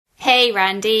Hey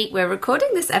Randy, we're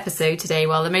recording this episode today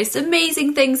while the most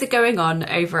amazing things are going on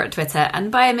over at Twitter.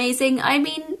 And by amazing, I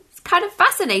mean it's kind of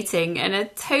fascinating in a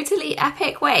totally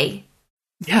epic way.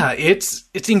 Yeah, it's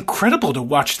incredible to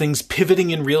watch things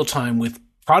pivoting in real time with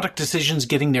product decisions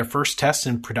getting their first tests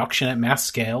in production at mass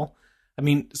scale. I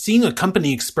mean, seeing a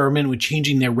company experiment with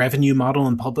changing their revenue model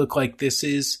in public like this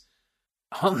is,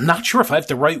 I'm not sure if I have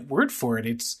the right word for it.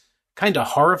 It's kind of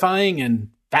horrifying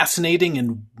and fascinating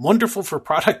and wonderful for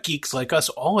product geeks like us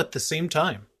all at the same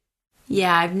time.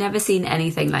 Yeah, I've never seen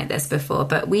anything like this before,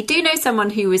 but we do know someone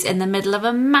who was in the middle of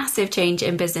a massive change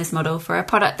in business model for a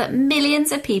product that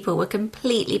millions of people were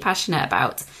completely passionate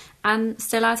about and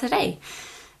still are today.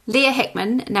 Lea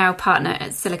Hickman, now partner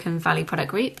at Silicon Valley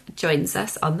Product Group, joins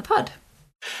us on the pod.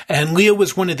 And Lea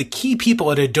was one of the key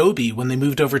people at Adobe when they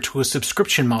moved over to a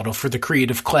subscription model for the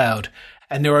Creative Cloud.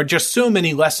 And there are just so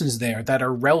many lessons there that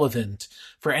are relevant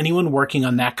for anyone working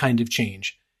on that kind of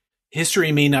change.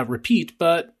 History may not repeat,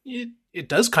 but it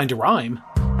does kind of rhyme.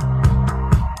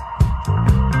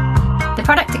 The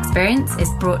Product Experience is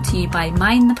brought to you by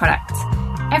Mind the Product.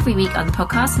 Every week on the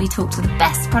podcast, we talk to the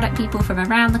best product people from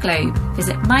around the globe.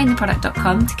 Visit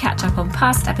mindtheproduct.com to catch up on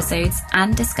past episodes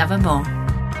and discover more.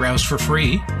 Browse for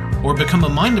free, or become a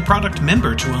Mind the Product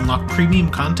member to unlock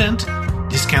premium content,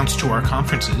 discounts to our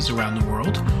conferences around the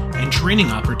world, and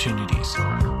training opportunities.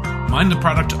 Mind the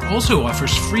Product also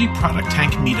offers free Product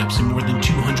Tank meetups in more than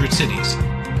 200 cities.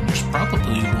 And there's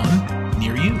probably one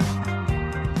near you.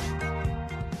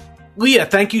 Lea,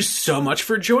 thank you so much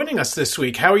for joining us this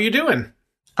week. How are you doing?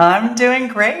 I'm doing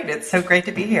great. It's so great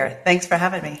to be here. Thanks for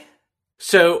having me.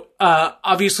 So,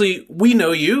 obviously, we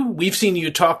know you. We've seen you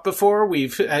talk before.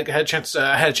 We've had a chance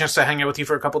to hang out with you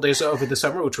for a couple of days over the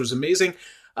summer, which was amazing.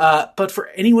 But for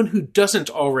anyone who doesn't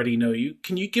already know you,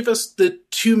 can you give us the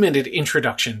 2-minute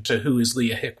introduction to who is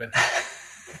Lea Hickman?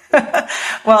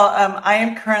 Well, I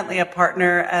am currently a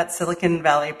partner at Silicon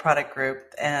Valley Product Group,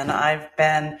 and I've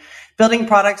been building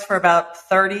products for about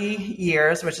 30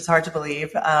 years, which is hard to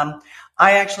believe.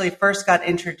 I actually first got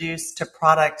introduced to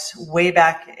product way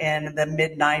back in the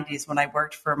mid-90s when I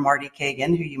worked for Marty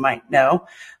Kagan, who you might know.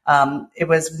 It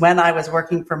was when I was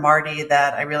working for Marty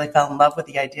that I really fell in love with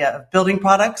the idea of building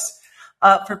products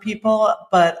for people,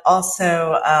 but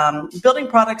also building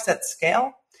products at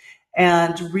scale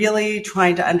and really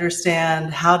trying to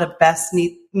understand how to best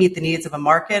meet the needs of a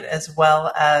market as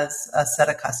well as a set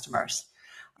of customers.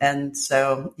 And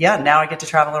so, now I get to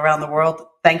travel around the world,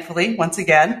 thankfully, once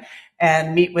again,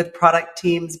 and meet with product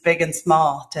teams big and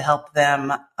small to help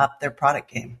them up their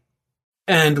product game.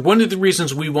 And one of the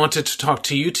reasons we wanted to talk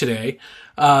to you today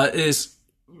is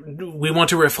we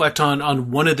want to reflect on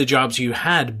one of the jobs you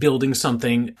had building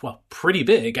something, well, pretty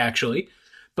big, actually.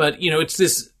 But, it's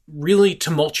this really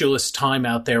tumultuous time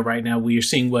out there right now. We are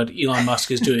seeing what Elon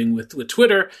Musk is doing with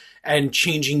Twitter and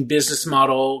changing business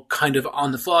model kind of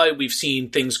on the fly. We've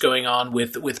seen things going on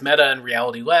with Meta and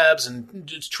Reality Labs and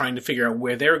just trying to figure out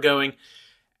where they're going.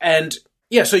 And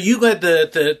so you led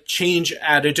the change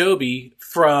at Adobe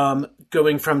from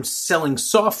going from selling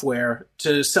software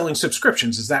to selling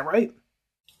subscriptions. Is that right?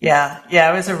 Yeah,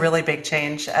 it was a really big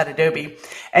change at Adobe.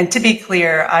 And to be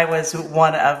clear, I was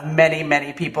one of many,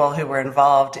 many people who were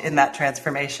involved in that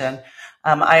transformation.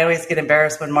 I always get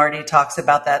embarrassed when Marty talks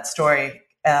about that story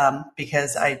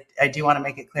because I do want to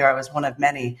make it clear I was one of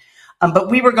many. But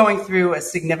we were going through a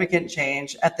significant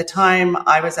change. At the time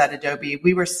I was at Adobe,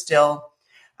 we were still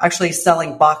actually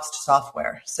selling boxed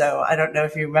software. So I don't know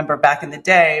if you remember back in the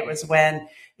day, it was when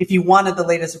if you wanted the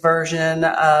latest version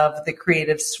of the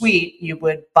Creative Suite, you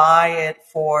would buy it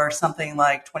for something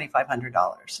like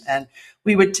 $2,500. And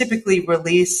we would typically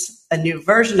release a new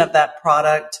version of that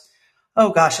product,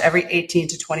 every 18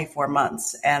 to 24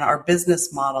 months. And our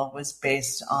business model was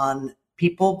based on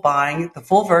people buying the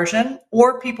full version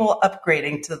or people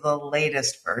upgrading to the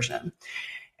latest version.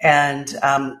 And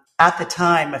at the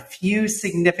time, a few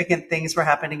significant things were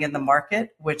happening in the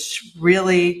market, which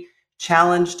really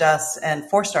challenged us and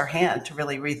forced our hand to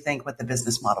really rethink what the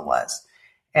business model was.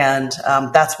 And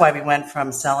that's why we went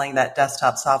from selling that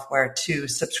desktop software to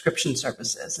subscription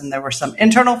services. And there were some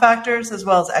internal factors as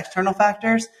well as external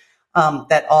factors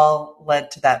that all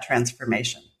led to that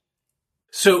transformation.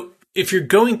 So if you're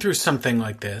going through something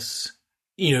like this,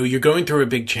 you're going through a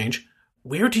big change,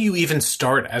 where do you even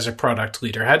start as a product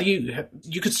leader? How do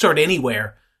you could start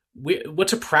anywhere.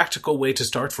 What's a practical way to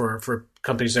start for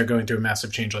companies that are going through a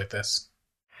massive change like this?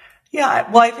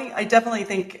 Yeah, well, I definitely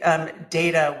think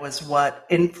data was what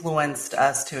influenced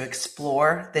us to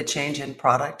explore the change in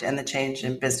product and the change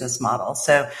in business model.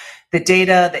 So the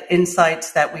data, the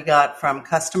insights that we got from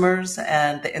customers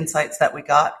and the insights that we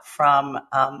got from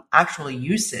actual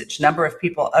usage, number of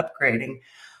people upgrading,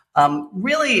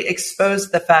 really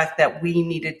exposed the fact that we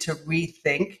needed to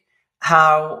rethink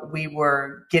how we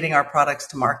were getting our products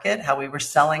to market, how we were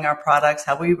selling our products,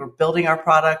 how we were building our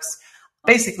products.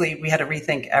 Basically, we had to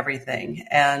rethink everything.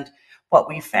 And what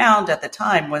we found at the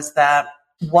time was that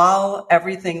while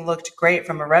everything looked great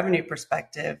from a revenue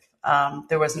perspective,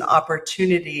 there was an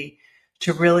opportunity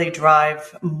to really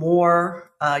drive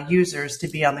more users to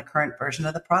be on the current version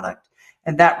of the product.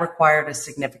 And that required a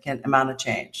significant amount of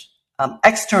change.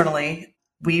 Externally,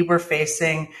 we were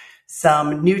facing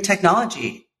some new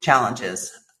technology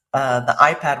challenges. The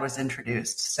iPad was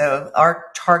introduced. So our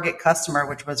target customer,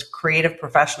 which was creative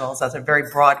professionals, that's a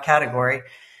very broad category,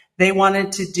 they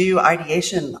wanted to do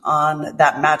ideation on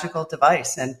that magical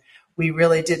device. And we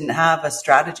really didn't have a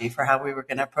strategy for how we were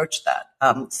going to approach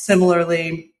that.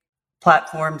 Similarly,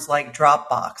 platforms like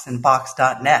Dropbox and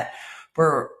Box.net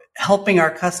were helping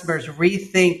our customers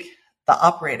rethink the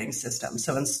operating system.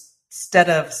 So instead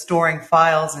of storing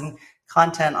files and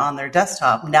content on their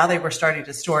desktop, now they were starting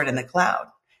to store it in the cloud.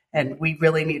 And we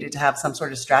really needed to have some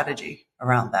sort of strategy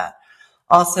around that.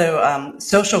 Also,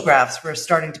 social graphs were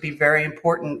starting to be very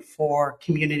important for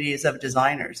communities of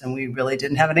designers, and we really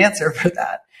didn't have an answer for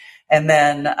that. And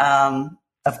then,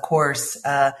 of course,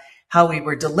 how we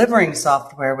were delivering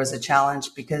software was a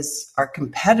challenge because our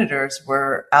competitors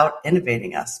were out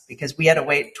innovating us because we had to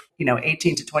wait,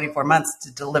 18 to 24 months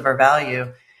to deliver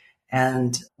value.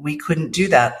 And we couldn't do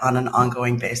that on an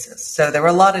ongoing basis. So there were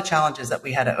a lot of challenges that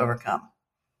we had to overcome.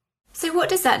 So what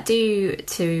does that do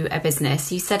to a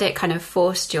business? You said it kind of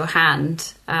forced your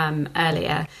hand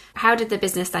earlier. How did the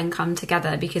business then come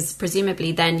together? Because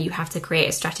presumably then you have to create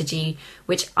a strategy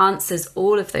which answers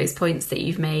all of those points that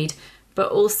you've made, but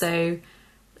also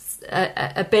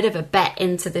a bit of a bet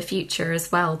into the future as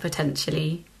well,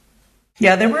 potentially.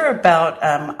 Yeah, there were about,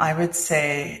 I would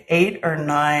say, 8 or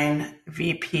 9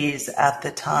 VPs at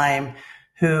the time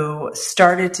who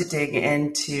started to dig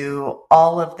into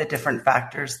all of the different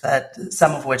factors that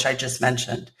some of which I just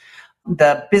mentioned.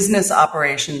 The business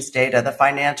operations data, the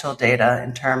financial data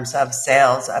in terms of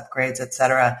sales, upgrades, et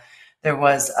cetera. There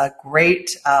was a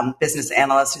great business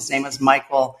analyst, his name was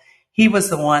Michael. He was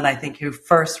the one, I think, who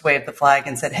first waved the flag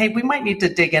and said, hey, we might need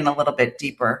to dig in a little bit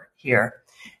deeper here.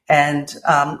 And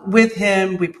with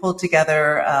him, we pulled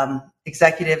together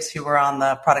executives who were on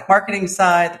the product marketing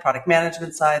side, the product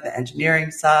management side, the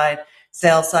engineering side,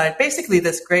 sales side, basically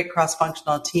this great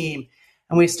cross-functional team.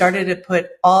 And we started to put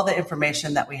all the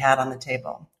information that we had on the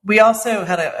table. We also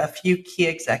had a few key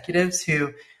executives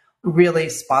who really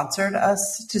sponsored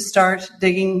us to start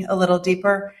digging a little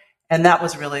deeper. And that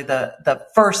was really the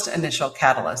first initial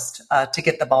catalyst to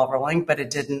get the ball rolling, but it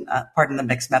didn't, pardon the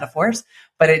mixed metaphors,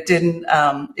 but it didn't,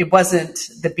 it wasn't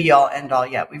the be all end all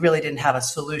yet. We really didn't have a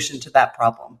solution to that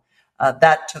problem.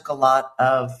 That took a lot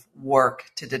of work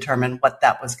to determine what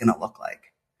that was going to look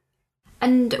like.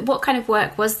 And what kind of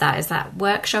work was that? Is that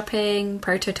workshopping,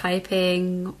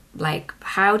 prototyping? Like,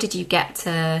 how did you get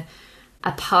to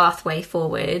a pathway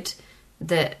forward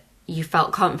that you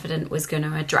felt confident was going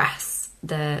to address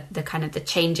the kind of the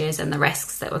changes and the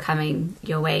risks that were coming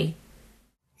your way?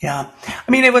 Yeah.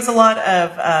 I mean, it was a lot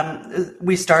of,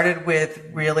 we started with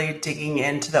really digging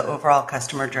into the overall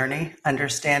customer journey,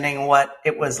 understanding what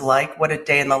it was like, what a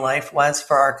day in the life was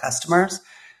for our customers,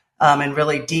 and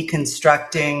really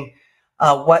deconstructing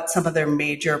what some of their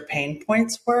major pain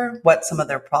points were, what some of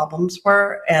their problems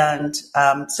were. And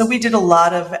so we did a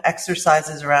lot of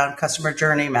exercises around customer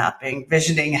journey mapping,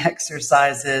 visioning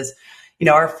exercises.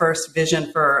 Our first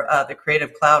vision for the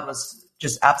Creative Cloud was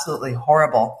just absolutely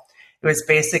horrible. It was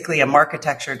basically a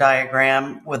architecture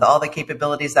diagram with all the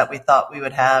capabilities that we thought we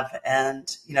would have,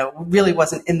 and really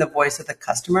wasn't in the voice of the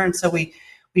customer. And so we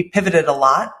pivoted a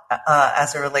lot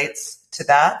as it relates to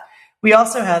that. We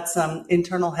also had some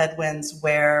internal headwinds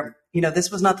where this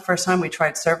was not the first time we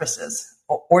tried services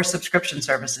or subscription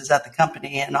services at the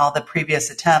company, and all the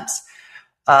previous attempts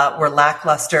were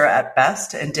lackluster at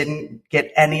best and didn't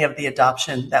get any of the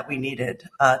adoption that we needed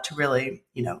to really,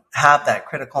 have that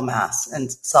critical mass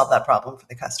and solve that problem for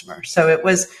the customer. So it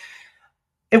was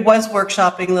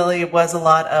workshopping, Lily. It was a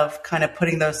lot of kind of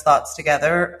putting those thoughts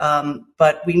together,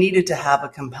 but we needed to have a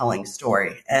compelling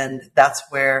story, and that's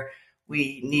where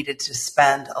we needed to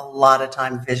spend a lot of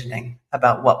time visioning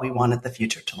about what we wanted the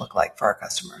future to look like for our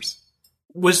customers.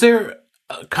 Was there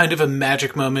kind of a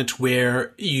magic moment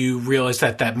where you realized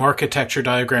that that architecture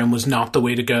diagram was not the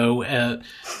way to go? I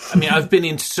mean, I've been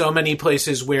in so many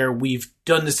places where we've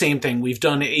done the same thing. We've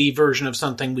done a version of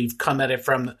something. We've come at it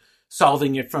from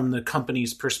solving it from the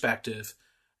company's perspective.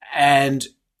 And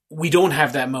we don't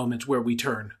have that moment where we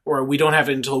turn, or we don't have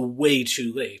it until way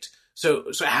too late.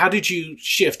 So how did you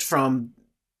shift from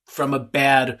a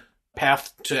bad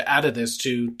path to out of this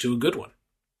to a good one?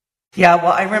 Yeah,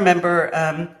 well, I remember,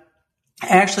 I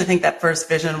actually think that first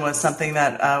vision was something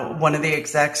that one of the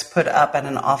execs put up at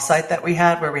an offsite that we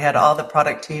had, where we had all the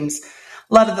product teams,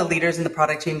 a lot of the leaders in the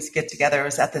product teams get together. It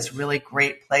was at this really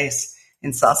great place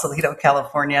in Sausalito,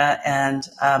 California. And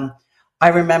I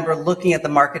remember looking at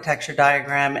the architecture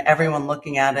diagram, everyone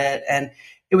looking at it, and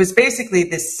it was basically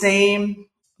the same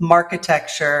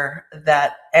architecture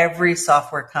that every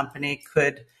software company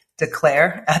could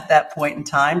declare at that point in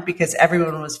time, because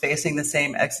everyone was facing the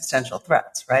same existential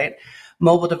threats, right?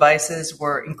 Mobile devices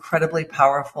were incredibly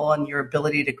powerful, and your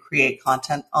ability to create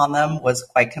content on them was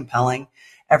quite compelling.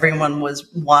 Everyone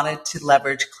wanted to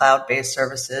leverage cloud-based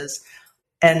services.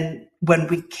 And when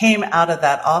we came out of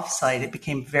that offsite, it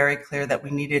became very clear that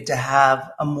we needed to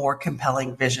have a more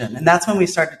compelling vision. And that's when we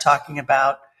started talking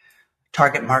about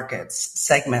target markets,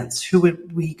 segments. Who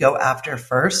would we go after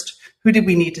first? Who did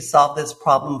we need to solve this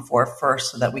problem for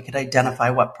first so that we could identify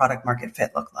what product market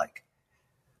fit looked like?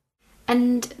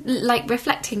 And like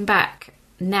reflecting back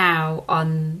now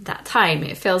on that time,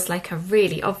 it feels like a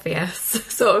really obvious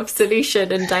sort of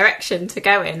solution and direction to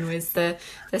go in was the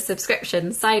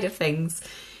subscription side of things.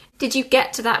 Did you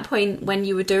get to that point when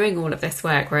you were doing all of this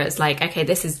work where it's like, okay,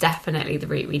 this is definitely the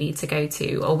route we need to go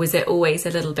to? Or was it always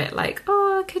a little bit like,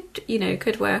 oh,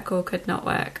 could work or could not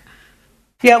work?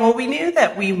 Yeah, well, we knew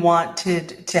that we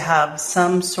wanted to have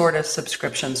some sort of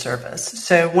subscription service.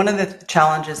 So one of the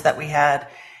challenges that we had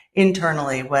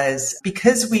internally was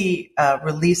because we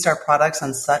released our products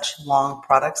on such long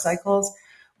product cycles,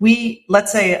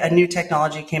 let's say a new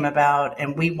technology came about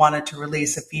and we wanted to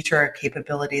release a feature or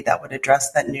capability that would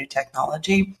address that new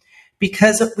technology.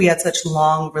 Because we had such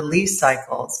long release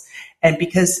cycles and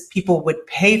because people would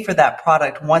pay for that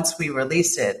product once we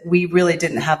released it, we really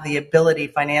didn't have the ability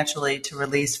financially to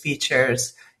release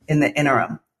features in the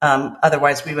interim.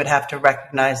 Otherwise, we would have to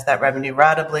recognize that revenue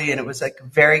ratably, and it was like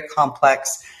very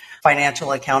complex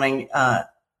financial accounting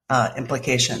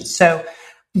implications. So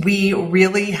we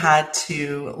really had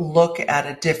to look at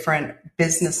a different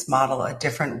business model, a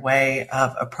different way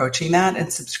of approaching that.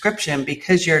 And subscription,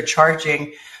 because you're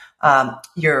charging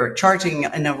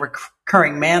in a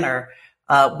recurring manner,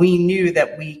 we knew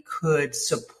that we could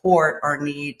support our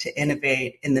need to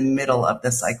innovate in the middle of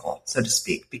the cycle, so to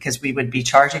speak, because we would be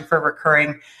charging for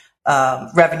recurring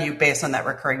revenue based on that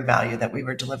recurring value that we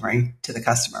were delivering to the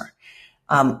customer.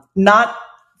 Not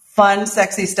fun,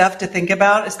 sexy stuff to think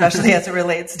about, especially as it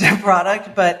relates to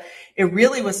product, but it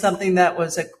really was something that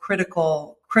was a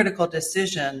critical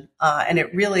decision, and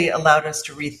it really allowed us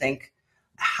to rethink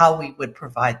how we would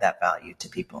provide that value to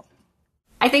people.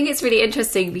 I think it's really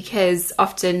interesting because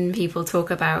often people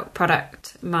talk about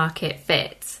product market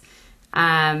fit.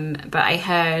 But I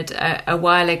heard a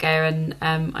while ago, and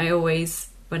I always,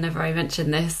 whenever I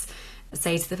mention this,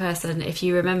 say to the person, if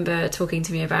you remember talking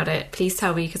to me about it, please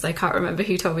tell me because I can't remember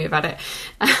who told me about it.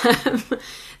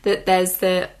 That there's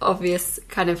the obvious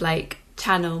kind of like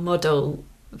channel model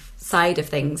side of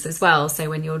things as well. So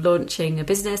when you're launching a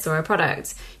business or a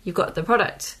product, you've got the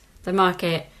product, the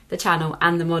market, the channel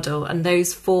and the model, and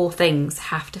those four things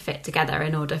have to fit together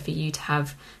in order for you to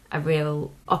have a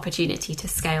real opportunity to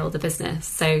scale the business.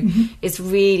 So it's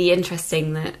really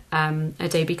interesting that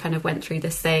Adobe kind of went through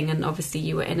this thing, and obviously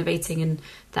you were innovating in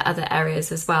the other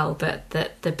areas as well, but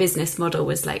that the business model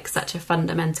was like such a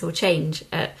fundamental change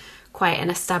at quite an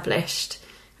established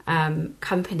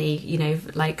company, you know,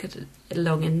 like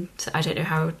long into, I don't know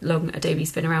how long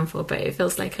Adobe's been around for, but it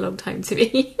feels like a long time to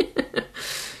me.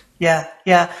 Yeah.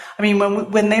 I mean,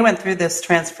 when they went through this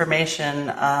transformation,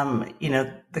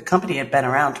 the company had been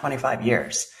around 25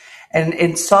 years. And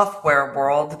in software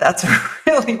world, that's a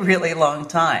really, really long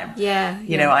time. Yeah.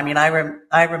 You know, I mean,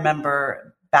 I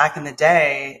remember back in the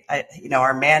day,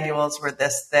 our manuals were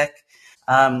this thick.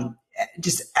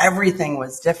 Just everything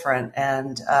was different.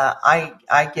 And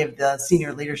I give the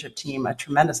senior leadership team a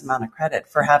tremendous amount of credit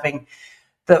for having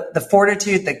the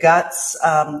fortitude, the guts,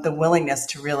 the willingness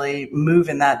to really move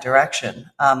in that direction,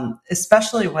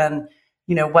 especially when,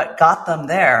 what got them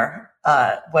there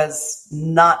was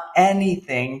not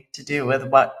anything to do with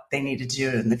what they needed to do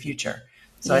in the future.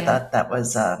 So I thought that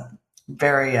was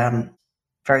very,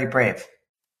 very brave.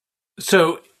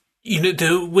 So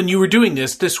When you were doing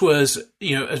this was,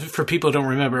 for people who don't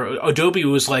remember, Adobe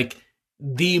was like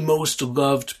the most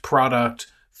loved product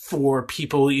for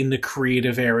people in the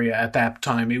creative area at that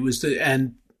time. It was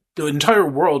and the entire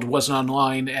world wasn't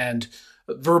online and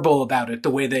verbal about it the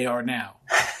way they are now.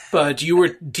 But you were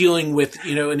dealing with,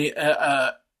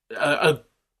 a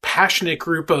passionate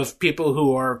group of people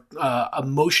who are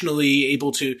emotionally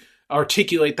able to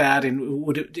articulate that, and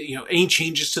would, any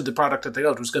changes to the product that they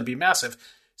loved was going to be massive.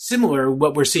 Similar,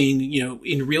 what we're seeing,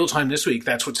 in real time this week.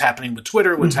 That's what's happening with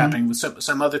Twitter, what's happening with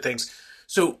some other things.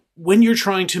 So when you're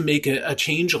trying to make a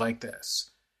change like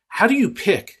this, how do you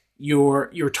pick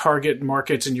your target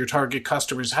markets and your target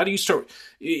customers? How do you start?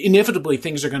 Inevitably,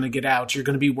 things are going to get out. You're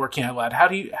going to be working out loud. How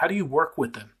do you work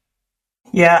with them?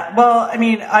 Yeah, well, I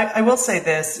mean, I will say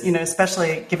this,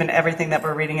 especially given everything that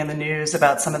we're reading in the news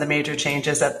about some of the major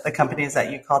changes at the companies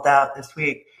that you called out this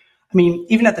week. I mean,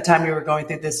 even at the time we were going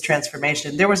through this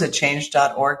transformation, there was a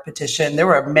change.org petition. There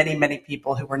were many, many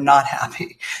people who were not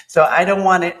happy. So I don't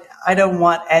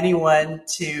want anyone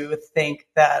to think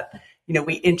that,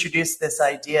 we introduced this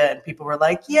idea and people were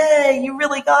like, yay, you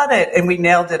really got it. And we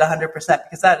nailed it 100%,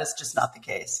 because that is just not the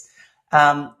case.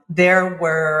 There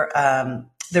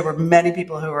were many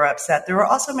people who were upset. There were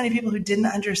also many people who didn't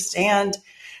understand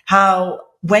how,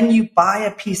 when you buy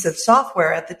a piece of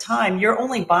software at the time, you're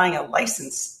only buying a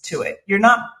license to it. You're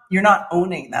not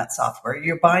owning that software.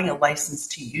 You're buying a license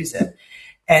to use it.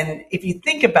 And if you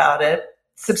think about it,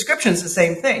 subscription is the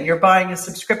same thing. You're buying a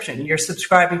subscription. You're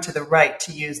subscribing to the right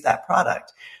to use that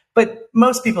product. But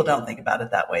most people don't think about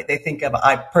it that way. They think of,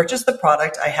 I purchased the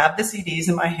product, I have the CDs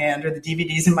in my hand or the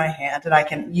DVDs in my hand, and I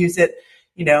can use it,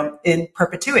 in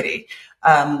perpetuity.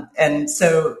 And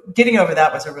so getting over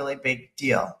that was a really big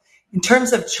deal. In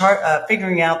terms of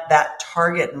figuring out that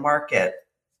target market,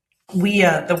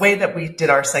 the way that we did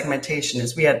our segmentation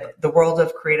is we had the world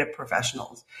of creative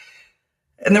professionals.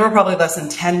 And there were probably less than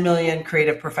 10 million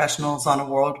creative professionals on a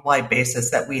worldwide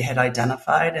basis that we had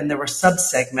identified. And there were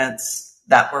subsegments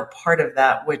that were part of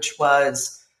that, which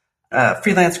was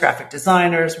freelance graphic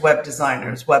designers, web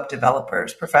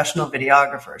developers, professional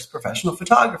videographers, professional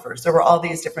photographers. There were all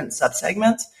these different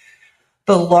subsegments.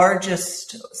 The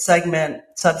largest subsegment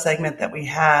that we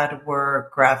had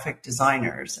were graphic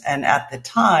designers. And at the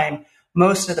time,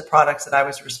 most of the products that I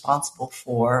was responsible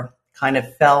for kind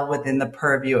of fell within the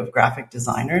purview of graphic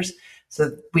designers.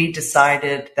 So we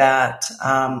decided that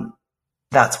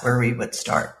that's where we would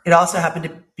start. It also happened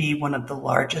to be one of the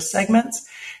largest segments.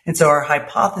 And so our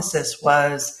hypothesis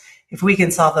was, if we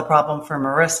can solve the problem for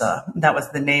Marissa, that was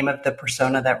the name of the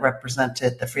persona that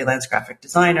represented the freelance graphic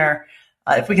designer.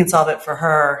 If we can solve it for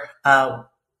her, our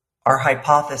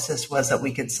hypothesis was that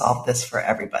we could solve this for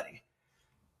everybody.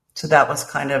 So that was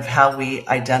kind of how we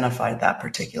identified that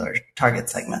particular target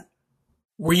segment.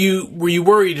 Were you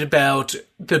worried about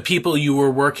the people you were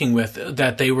working with,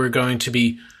 that they were going to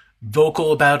be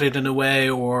vocal about it in a way,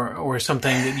 or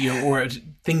something that or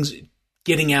things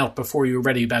getting out before you were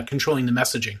ready, about controlling the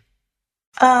messaging?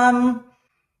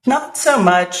 Not so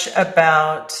much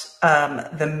about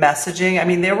the messaging. I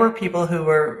mean, there were people who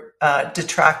were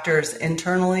detractors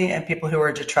internally and people who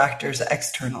were detractors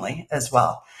externally as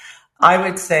well. I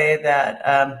would say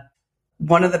that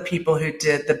one of the people who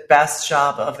did the best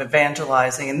job of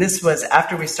evangelizing, and this was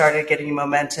after we started getting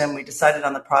momentum, we decided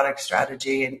on the product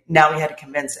strategy, and now we had to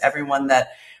convince everyone that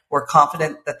we're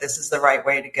confident that this is the right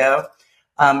way to go.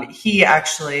 He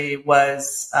actually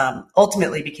was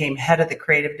ultimately became head of the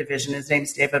creative division. His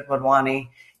name's David Wadhwani.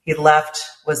 He left,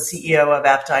 was CEO of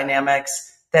App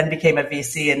Dynamics, then became a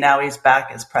VC, and now he's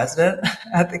back as president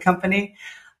at the company.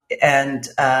 And,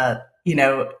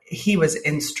 he was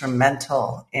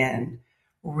instrumental in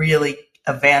really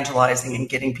evangelizing and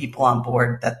getting people on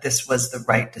board that this was the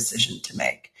right decision to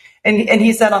make. And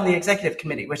he sat on the executive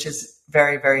committee, which is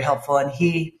very, very helpful. And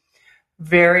he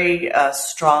very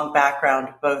strong background,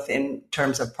 both in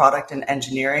terms of product and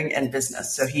engineering and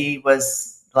business. So he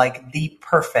was like the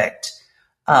perfect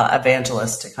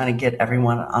evangelist to kind of get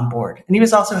everyone on board. And he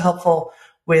was also helpful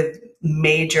with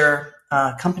major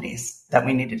companies that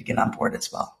we needed to get on board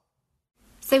as well.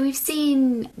 So we've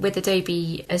seen with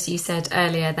Adobe, as you said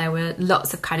earlier, there were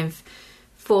lots of kind of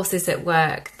forces at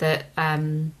work that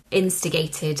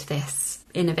instigated this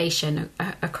innovation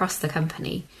across the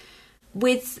company.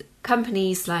 With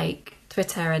companies like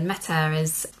Twitter and Meta,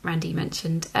 as Randy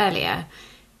mentioned earlier,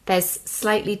 there's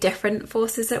slightly different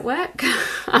forces at work.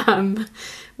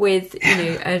 With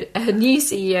a new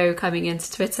CEO coming into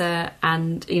Twitter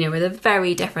and with a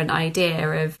very different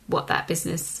idea of what that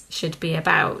business should be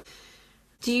about.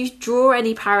 Do you draw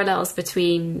any parallels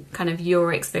between kind of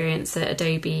your experience at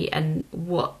Adobe and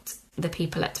what the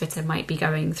people at Twitter might be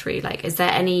going through? Like, is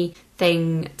there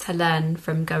anything to learn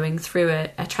from going through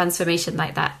a transformation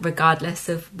like that, regardless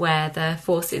of where the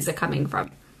forces are coming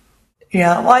from?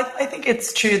 Yeah, well, I think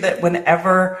it's true that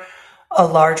whenever a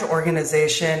large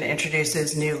organization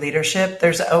introduces new leadership,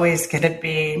 there's always going to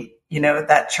be,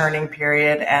 that churning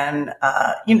period. And,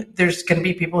 there's going to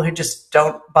be people who just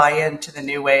don't buy into the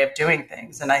new way of doing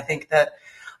things. And I think that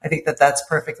that's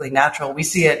perfectly natural. We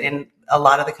see it in a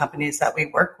lot of the companies that we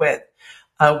work with,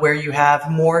 where you have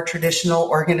more traditional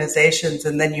organizations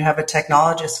and then you have a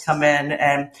technologist come in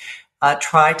and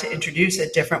try to introduce a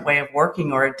different way of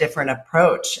working or a different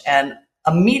approach. And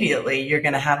immediately you're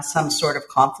going to have some sort of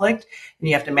conflict and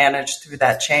you have to manage through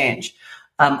that change.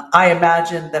 I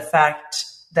imagine the fact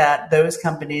that those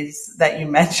companies that you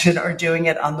mentioned are doing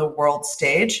it on the world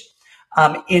stage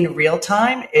in real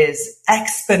time is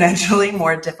exponentially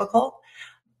more difficult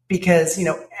because,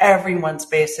 everyone's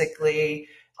basically,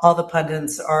 all the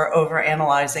pundits are over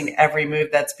analyzing every move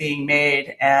that's being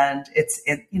made, and it's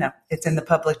in the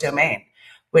public domain,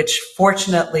 which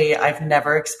fortunately I've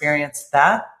never experienced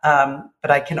that.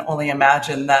 But I can only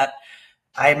imagine that.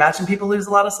 I imagine people lose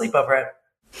a lot of sleep over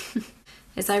it.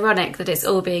 It's ironic that it's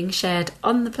all being shared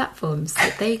on the platforms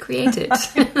that they created.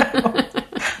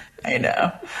 I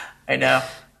know.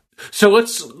 So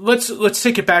let's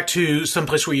take it back to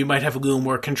someplace where you might have a little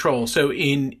more control. So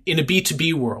in a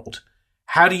B2B world,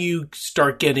 how do you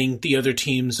start getting the other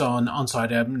teams on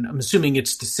side? I'm assuming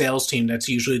it's the sales team that's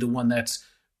usually the one that's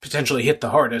potentially hit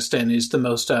the hardest and is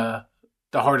the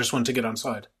hardest one to get on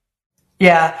side.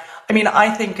 Yeah. I mean,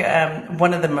 I think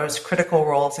one of the most critical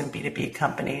roles in B2B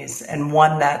companies, and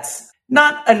one that's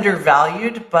not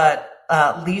undervalued, but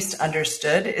least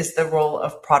understood, is the role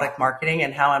of product marketing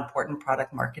and how important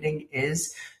product marketing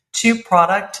is to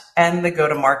product and the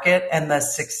go-to-market and the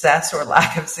success or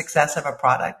lack of success of a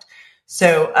product.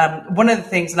 So one of the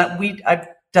things, and I've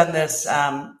done this,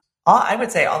 I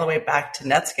would say all the way back to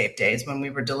Netscape days when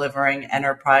we were delivering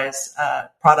enterprise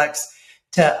products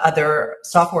to other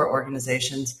software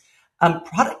organizations.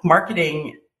 Product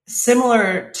marketing,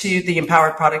 similar to the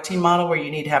empowered product team model where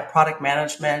you need to have product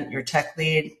management, your tech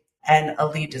lead, and a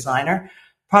lead designer.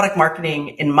 Product marketing,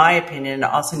 in my opinion,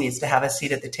 also needs to have a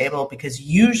seat at the table because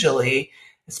usually,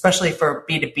 especially for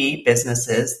B2B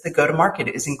businesses, the go-to-market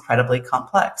is incredibly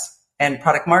complex. And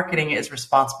product marketing is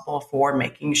responsible for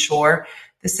making sure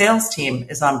the sales team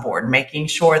is on board, making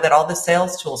sure that all the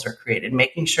sales tools are created,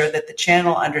 making sure that the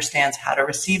channel understands how to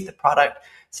receive the product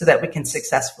so that we can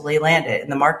successfully land it in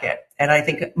the market. And I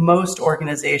think most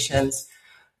organizations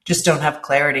just don't have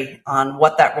clarity on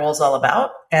what that role is all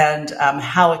about and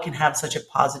how it can have such a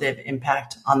positive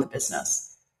impact on the business.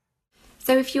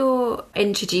 So if you're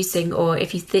introducing, or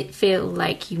if you feel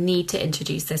like you need to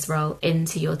introduce this role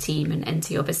into your team and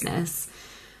into your business,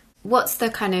 what's the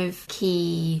kind of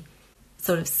key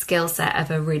sort of skill set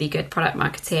of a really good product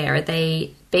marketeer? Are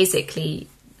they basically,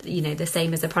 the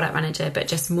same as a product manager, but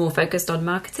just more focused on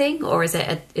marketing, or is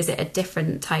it a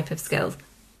different type of skill?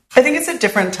 I think it's a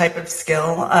different type of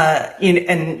skill.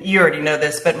 And you already know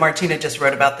this, but Martina just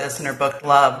wrote about this in her book,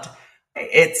 Loved.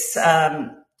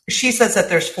 She says that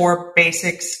there's 4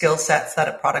 basic skill sets that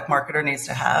a product marketer needs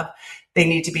to have. They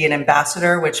need to be an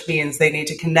ambassador, which means they need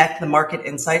to connect the market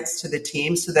insights to the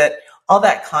team so that all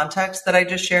that context that I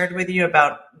just shared with you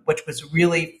about which was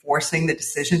really forcing the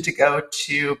decision to go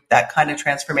to that kind of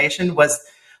transformation was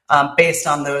based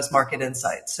on those market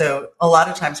insights. So a lot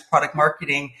of times product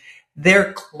marketing,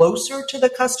 they're closer to the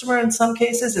customer in some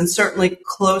cases and certainly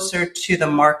closer to the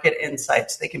market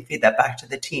insights. They can feed that back to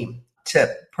the team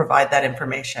to provide that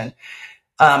information.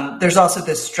 There's also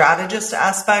the strategist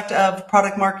aspect of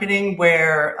product marketing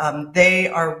where they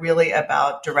are really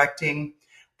about directing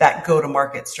that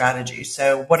go-to-market strategy.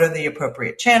 So what are the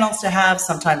appropriate channels to have?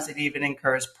 Sometimes it even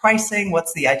incurs pricing.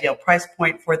 What's the ideal price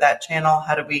point for that channel?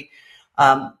 How do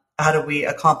we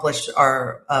accomplish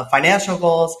our financial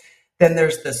goals? Then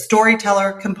there's the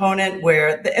storyteller component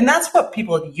and that's what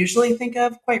people usually think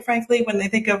of, quite frankly, when they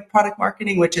think of product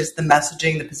marketing, which is the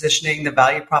messaging, the positioning, the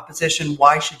value proposition.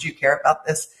 Why should you care about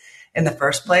this in the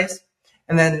first place?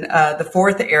 And then the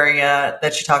fourth area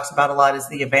that she talks about a lot is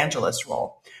the evangelist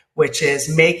role, which is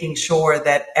making sure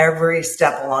that every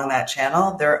step along that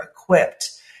channel, they're equipped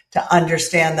to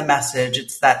understand the message.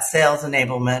 It's that sales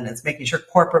enablement. It's making sure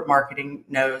corporate marketing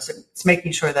knows. It's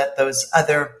making sure that those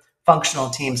other functional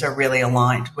teams are really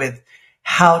aligned with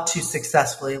how to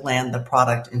successfully land the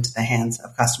product into the hands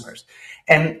of customers.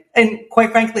 And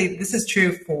quite frankly, this is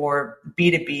true for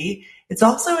B2B. It's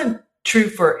also true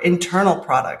for internal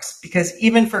products, because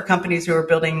even for companies who are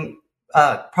building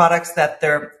products that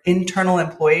their internal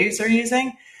employees are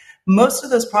using, most of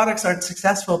those products aren't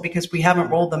successful because we haven't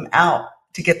rolled them out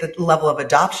to get the level of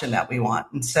adoption that we want.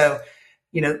 And so,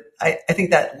 I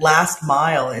think that last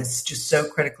mile is just so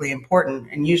critically important.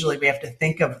 And usually we have to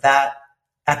think of that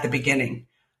at the beginning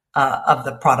of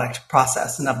the product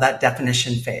process and of that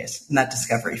definition phase and that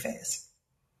discovery phase.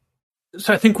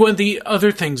 So I think one of the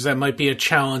other things that might be a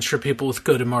challenge for people with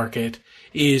go-to-market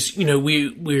is,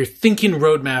 we're thinking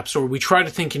roadmaps, or we try to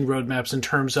think in roadmaps in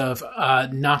terms of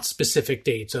not specific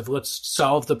dates of let's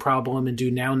solve the problem and do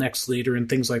now, next, later, and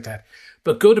things like that.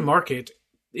 But go-to-market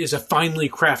is a finely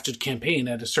crafted campaign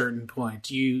at a certain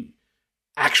point. You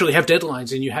actually have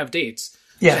deadlines and you have dates.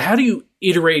 Yeah. So how do you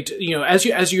iterate,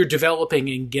 as you're developing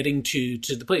and getting to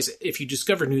the place, if you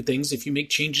discover new things, if you make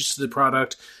changes to the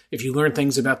product, if you learn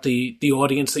things about the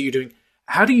audience that you're doing,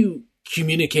 how do you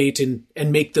communicate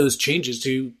and make those changes?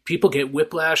 Do people get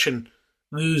whiplash and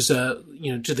lose,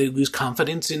 do they lose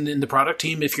confidence in the product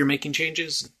team if you're making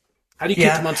changes? How do you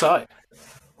keep them on side?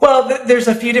 Well, there's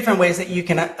a few different ways that you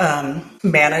can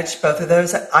manage both of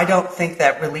those. I don't think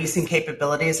that releasing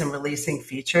capabilities and releasing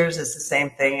features is the same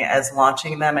thing as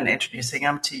launching them and introducing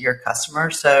them to your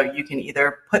customers. So you can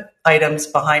either put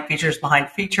features behind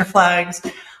feature flags.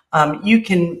 You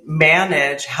can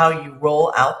manage how you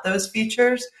roll out those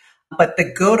features, but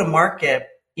the go-to-market,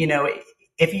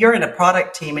 if you're in a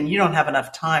product team and you don't have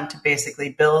enough time to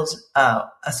basically build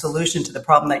a solution to the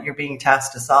problem that you're being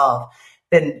tasked to solve,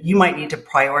 then you might need to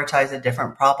prioritize a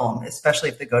different problem, especially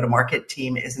if the go-to-market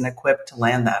team isn't equipped to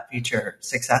land that feature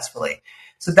successfully.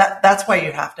 So that's why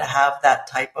you have to have that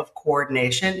type of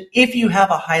coordination. If you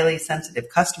have a highly sensitive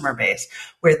customer base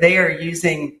where they are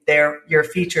using your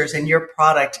features and your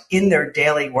product in their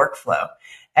daily workflow,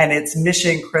 and it's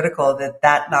mission critical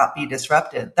that not be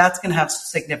disrupted, that's going to have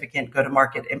significant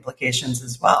go-to-market implications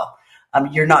as well.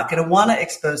 You're not going to want to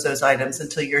expose those items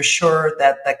until you're sure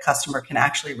that the customer can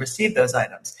actually receive those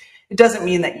items. It doesn't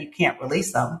mean that you can't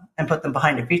release them and put them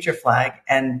behind a feature flag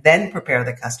and then prepare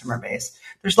the customer base.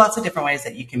 There's lots of different ways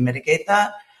that you can mitigate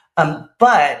that.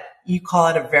 But you call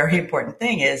it a very important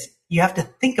thing is you have to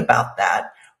think about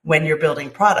that when you're building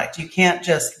product. You can't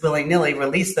just willy-nilly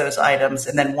release those items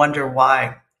and then wonder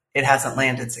why it hasn't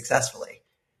landed successfully.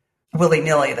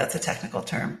 Willy-nilly, that's a technical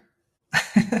term.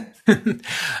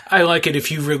 I like it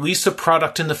if you release a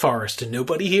product in the forest and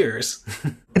nobody hears.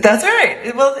 That's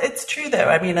right. Well, it's true though.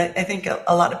 I mean, I think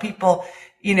a lot of people,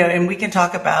 and we can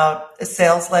talk about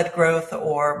sales-led growth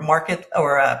or market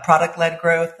or product-led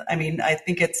growth. I mean, I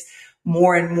think it's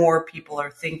more and more people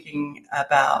are thinking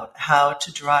about how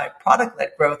to drive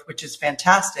product-led growth, which is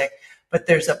fantastic. But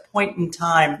there's a point in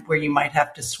time where you might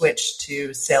have to switch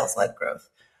to sales-led growth.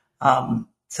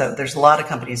 So there's a lot of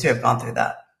companies who have gone through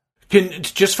that.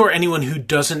 Just for anyone who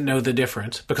doesn't know the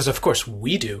difference, because of course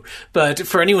we do, but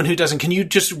for anyone who doesn't, can you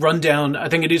just run down, I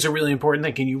think it is a really important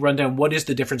thing, can you run down what is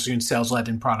the difference between sales-led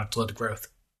and product-led growth?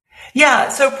 Yeah,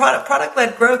 so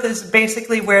product-led growth is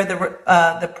basically where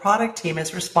the product team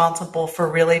is responsible for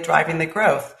really driving the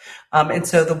growth. And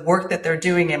so the work that they're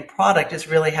doing in product is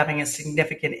really having a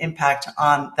significant impact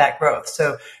on that growth.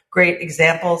 So great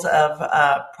examples of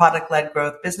product-led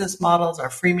growth business models are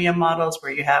freemium models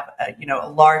where you have a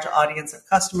large audience of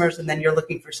customers, and then you're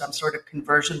looking for some sort of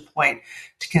conversion point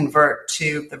to convert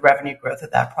to the revenue growth of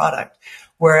that product.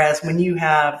 Whereas when you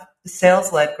have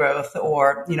sales-led growth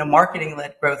or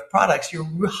marketing-led growth products, you're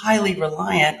highly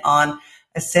reliant on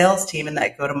a sales team and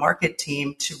that go-to-market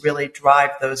team to really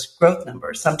drive those growth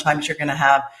numbers. Sometimes you're going to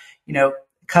have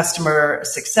customer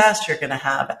success, you're going to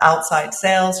have outside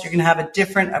sales, you're going to have a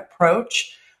different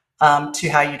approach to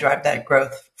how you drive that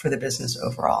growth for the business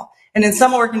overall. And in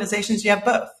some organizations, you have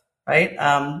both, right?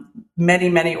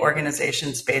 Many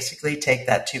organizations basically take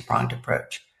that two-pronged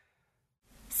approach.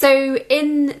 So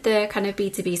in the kind of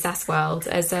B2B SaaS world,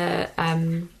 as a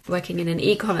working in an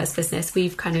e-commerce business,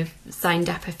 we've kind of signed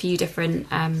up a few different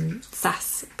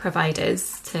SaaS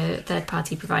providers to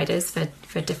third-party providers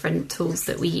for different tools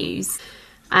that we use.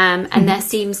 And there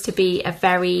seems to be a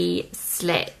very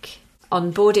slick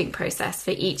onboarding process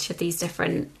for each of these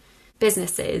different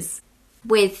businesses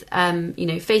with,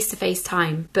 face-to-face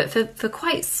time, but for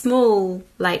quite small,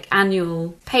 like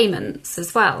annual payments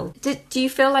as well. Do you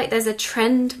feel like there's a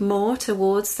trend more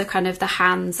towards the kind of the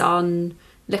hands-on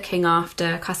looking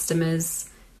after customers,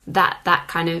 that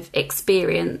kind of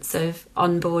experience of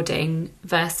onboarding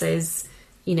versus,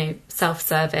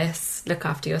 self-service, look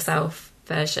after yourself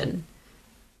version?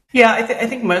 Yeah, I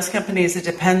think most companies, it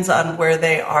depends on where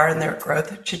they are in their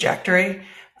growth trajectory.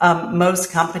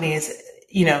 Most companies,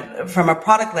 from a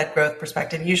product-led growth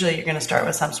perspective, usually you're going to start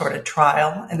with some sort of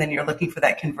trial, and then you're looking for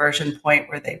that conversion point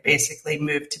where they basically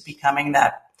move to becoming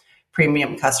that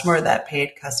premium customer, that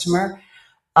paid customer.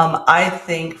 I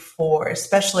think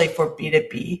especially for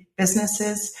B2B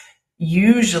businesses,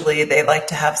 usually they like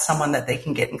to have someone that they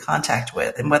can get in contact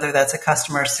with. And whether that's a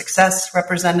customer success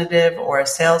representative or a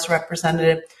sales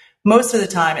representative, most of the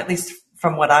time, at least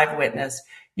from what I've witnessed,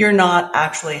 you're not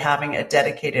actually having a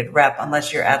dedicated rep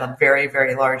unless you're at a very,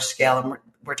 very large scale. And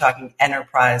we're talking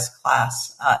enterprise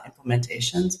class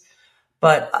implementations.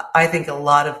 But I think a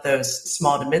lot of those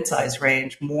small to mid-size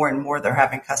range, more and more, they're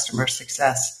having customer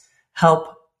success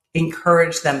help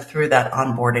encourage them through that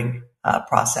onboarding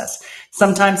process.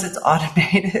 Sometimes it's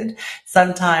automated.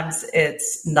 Sometimes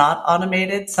it's not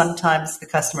automated. Sometimes the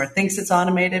customer thinks it's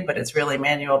automated, but it's really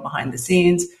manual behind the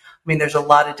scenes. I mean, there's a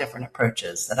lot of different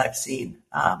approaches that I've seen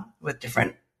with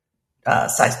different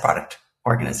size product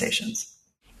organizations.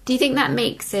 Do you think that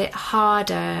makes it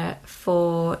harder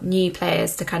for new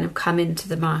players to kind of come into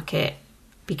the market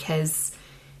because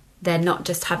they're not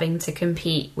just having to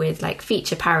compete with like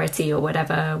feature parity or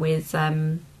whatever with,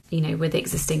 with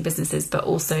existing businesses, but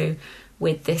also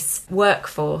with this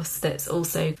workforce that's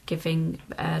also giving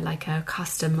like a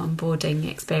custom onboarding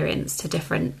experience to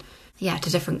different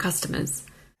customers?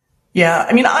 Yeah,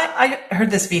 I mean, I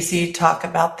heard this VC talk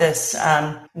about this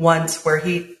once, where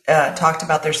he talked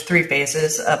about there's 3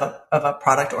 phases of a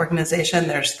product organization.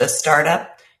 There's the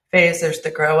startup phase, there's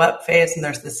the grow up phase, and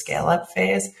there's the scale up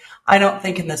phase. I don't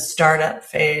think in the startup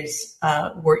phase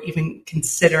we're even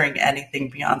considering anything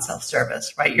beyond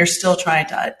self-service, right? You're still trying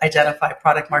to identify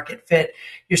product market fit.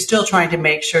 You're still trying to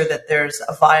make sure that there's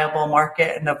a viable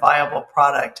market and a viable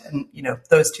product. And,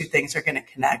 those 2 things are going to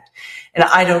connect. And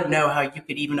I don't know how you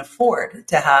could even afford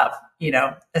to have,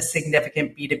 a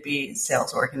significant B2B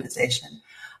sales organization.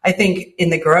 I think in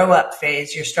the grow up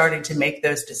phase, you're starting to make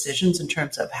those decisions in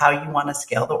terms of how you want to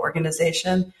scale the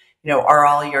organization. Are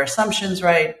all your assumptions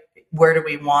right? Where do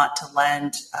we want to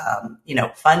lend,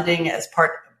 funding as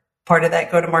part of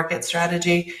that go-to-market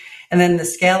strategy? And then the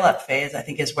scale-up phase, I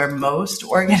think, is where most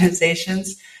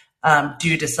organizations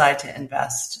do decide to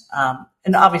invest.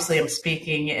 And obviously, I'm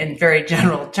speaking in very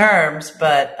general terms,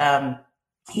 but,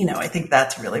 I think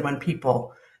that's really when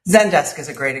Zendesk is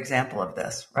a great example of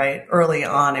this, right? Early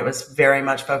on, it was very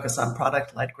much focused on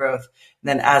product-led growth. And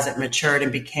then as it matured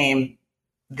and became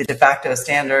the de facto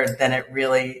standard, then it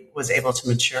really was able to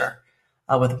mature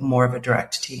with more of a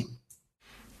direct team.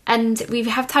 And we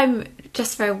have time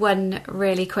just for one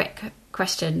really quick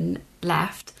question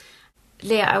left.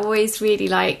 Lea, I always really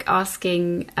like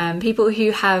asking people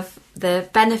who have the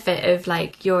benefit of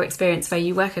like your experience where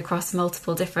you work across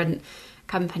multiple different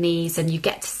companies and you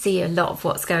get to see a lot of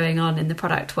what's going on in the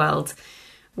product world.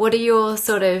 What are your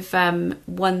sort of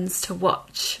ones to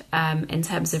watch in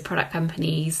terms of product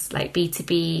companies like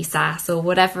B2B, SaaS, or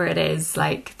whatever it is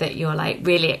like that you're like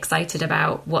really excited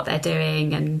about what they're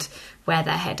doing and where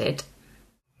they're headed?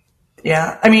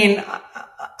 Yeah, I mean,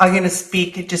 I'm going to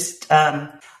speak just, I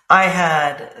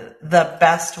had the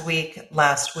best week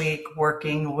last week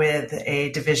working with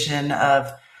a division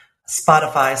of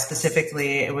Spotify.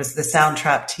 Specifically, it was the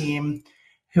Soundtrap team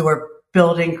who are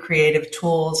building creative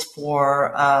tools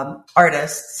for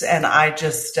artists. And I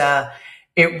just, I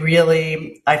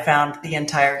found the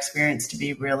entire experience to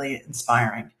be really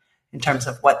inspiring in terms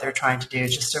of what they're trying to do.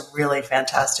 Just a really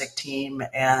fantastic team,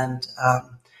 and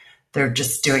they're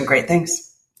just doing great things.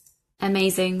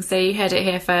 Amazing. So you heard it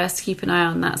here first. Keep an eye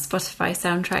on that Spotify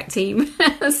soundtrack team.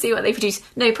 See what they produce.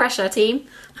 No pressure, team.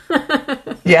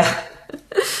 Yeah.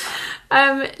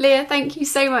 Lea, thank you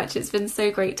so much. It's been so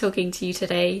great talking to you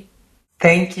today.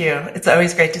 Thank you. It's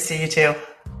always great to see you too.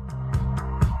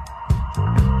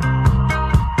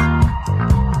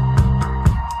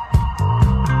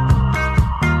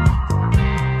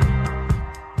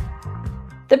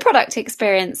 The Product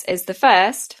Experience is the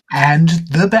first and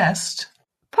the best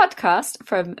podcast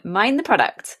from Mind the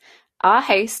Product. Our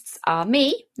hosts are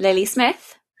me, Lily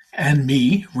Smith, and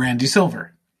me, Randy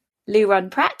Silver. Lou Ron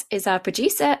Pratt is our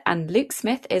producer and Luke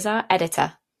Smith is our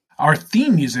editor. Our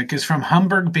theme music is from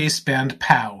Hamburg-based band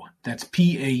POW, that's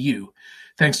P-A-U.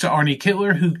 Thanks to Arnie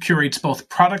Kittler, who curates both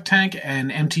Product Tank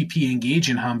and MTP Engage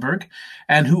in Hamburg,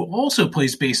 and who also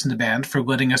plays bass in the band, for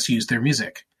letting us use their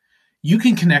music. You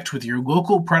can connect with your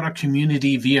local product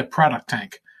community via Product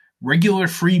Tank, regular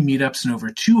free meetups in over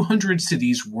 200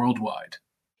 cities worldwide.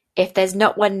 If there's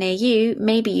not one near you,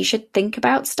 maybe you should think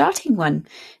about starting one.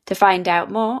 To find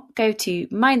out more, go to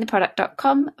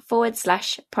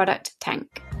mindtheproduct.com/product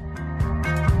tank.